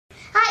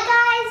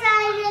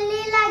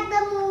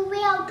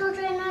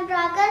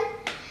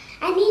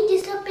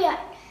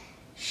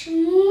Hi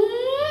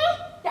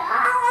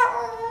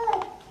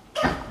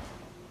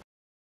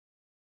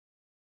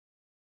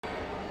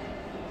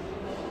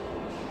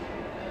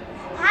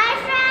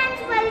friends,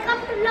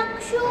 welcome to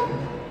Lakshu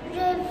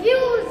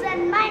Reviews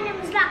and my name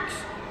is Laksh.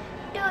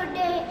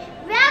 Today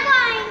we are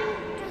going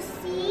to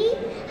see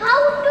how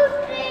to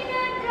train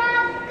a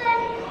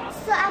dragon.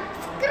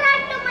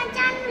 Subscribe to my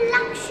channel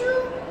Lakshu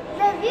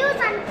Reviews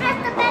and press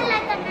the bell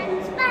icon and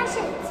smash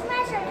it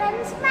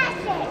and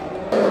smash it.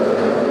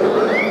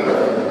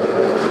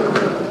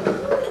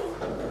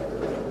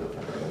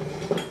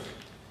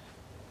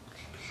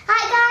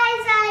 Hi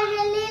guys, I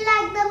really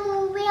like the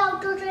movie How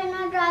to Train a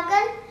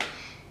Dragon.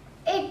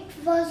 It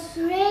was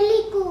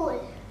really cool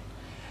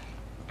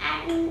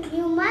and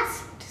you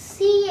must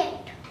see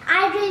it.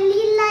 I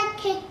really like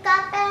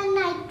Hiccup and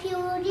Night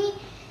Fury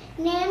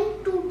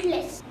named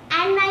Toothless.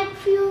 And Night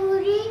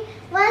Fury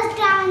was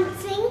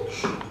dancing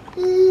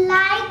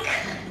like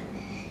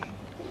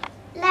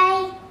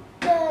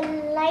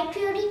Night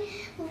Fury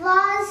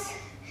was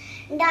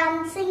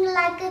dancing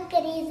like a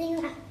crazy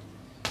man.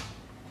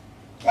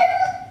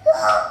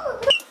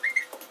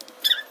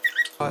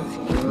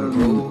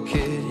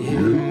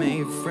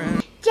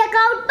 Check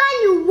out my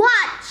new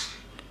watch.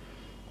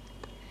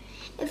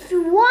 If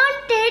you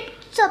want it,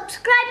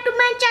 subscribe to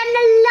my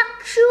channel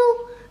Lakshu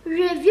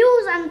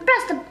Reviews and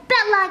press the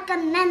bell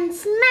icon and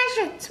smash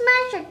it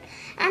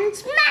and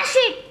smash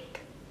it.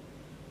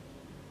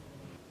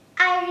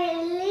 I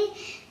really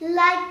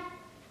like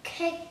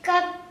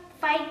Hiccup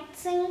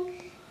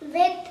fighting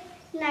with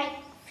Night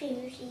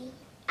Fury.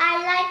 I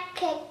like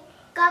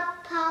Hiccup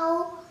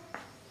how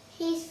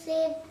he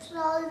saves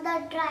all the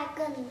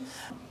dragons.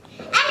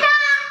 And I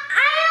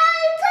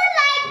also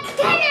like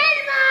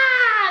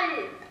Grimmel.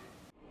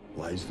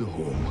 Lies the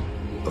home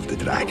of the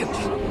dragons.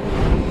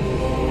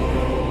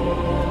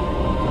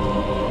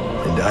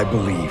 And I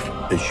believe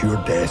it's your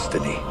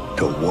destiny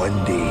to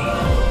one day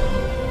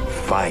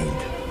find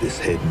this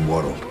hidden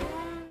world.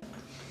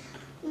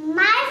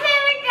 My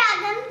favorite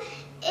dragon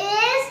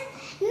is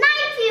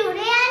Night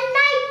Fury and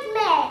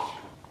Nightmare.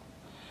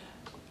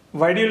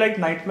 Why do you like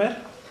Nightmare?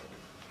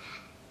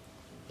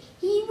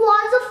 He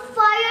was a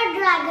fire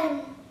dragon.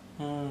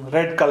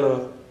 Red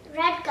color.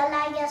 Red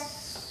color,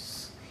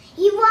 yes.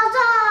 He was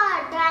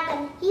a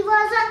dragon. He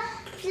was a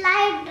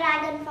fly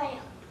dragon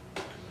fire.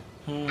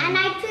 And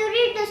Night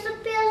Fury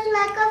disappears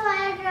like a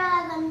fire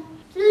dragon.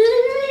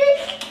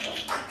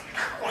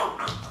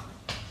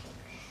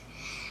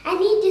 And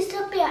he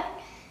disappeared.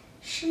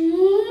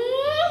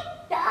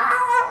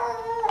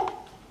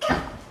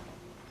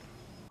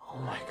 Oh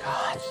my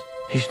God,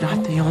 he's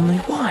not the only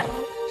one.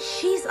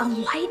 She's a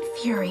light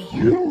fury.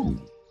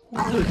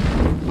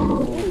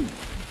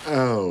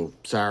 Oh,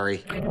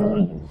 sorry.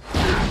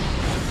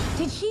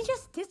 Did she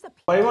just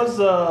disappear? Why was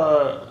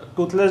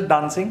Toothless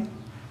dancing?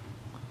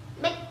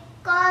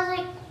 Because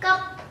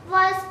Hiccup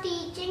was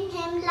teaching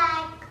him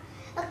like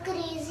a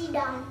crazy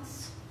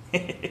dance.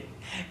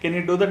 Can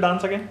you do the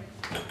dance again?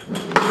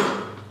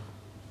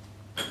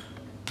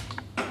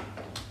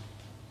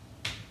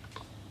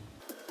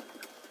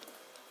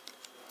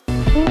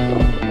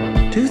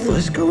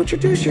 Toothless, go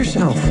introduce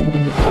yourself.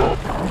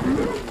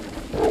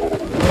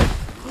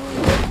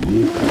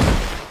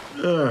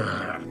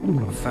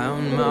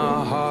 Found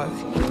my heart,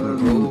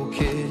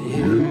 broke it,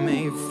 here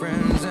made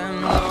friends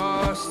and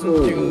lost them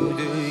through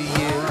the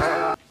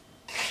years.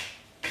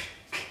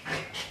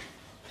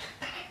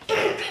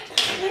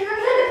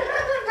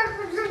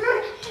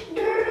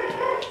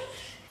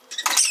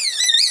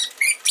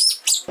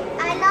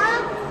 I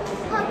love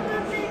How to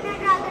Train a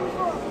Dragon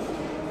 4.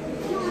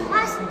 You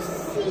must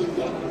see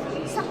it.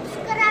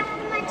 Subscribe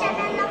to my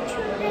channel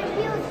Lakshu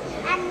Reviews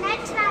and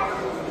next I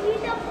will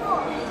read a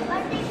 4.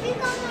 But if we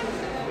come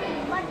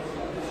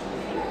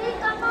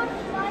on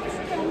first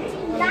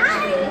 29,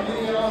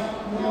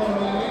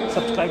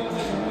 Subscribe.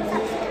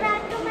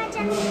 subscribe to my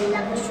channel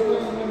Lakshu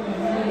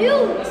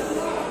Reviews.